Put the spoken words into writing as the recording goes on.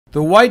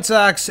The White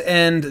Sox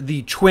and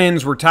the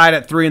Twins were tied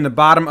at 3 in the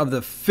bottom of the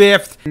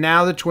 5th.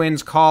 Now the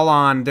Twins call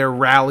on their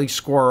rally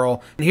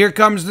Squirrel. And here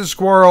comes the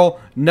Squirrel,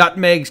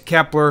 nutmegs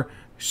Kepler,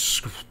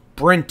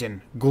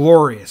 sprinting,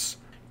 glorious.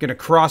 Gonna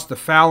cross the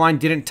foul line,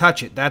 didn't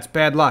touch it. That's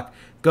bad luck.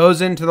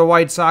 Goes into the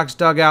White Sox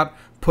dugout,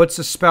 puts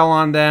a spell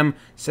on them,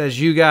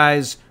 says, you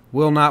guys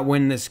will not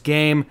win this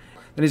game.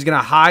 Then he's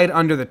gonna hide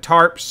under the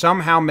tarp,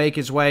 somehow make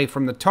his way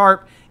from the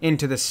tarp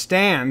into the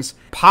stands,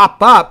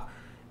 pop up,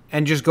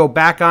 and just go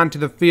back onto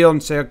the field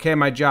and say, okay,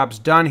 my job's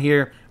done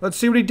here. Let's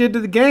see what he did to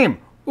the game.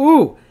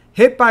 Ooh,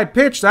 hit by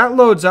pitch. That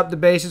loads up the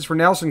bases for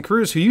Nelson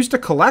Cruz, who used to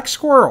collect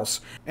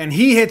squirrels. And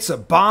he hits a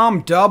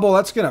bomb double.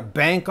 That's going to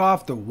bank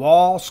off the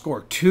wall,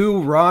 score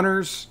 2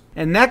 runners.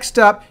 And next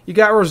up, you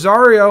got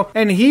Rosario,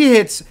 and he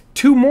hits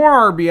 2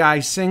 more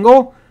RBI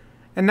single.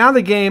 And now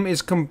the game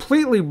is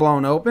completely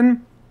blown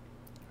open.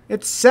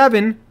 It's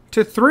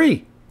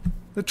 7-3.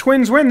 The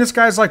Twins win. This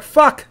guy's like,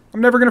 fuck,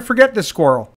 I'm never going to forget this Squirrel.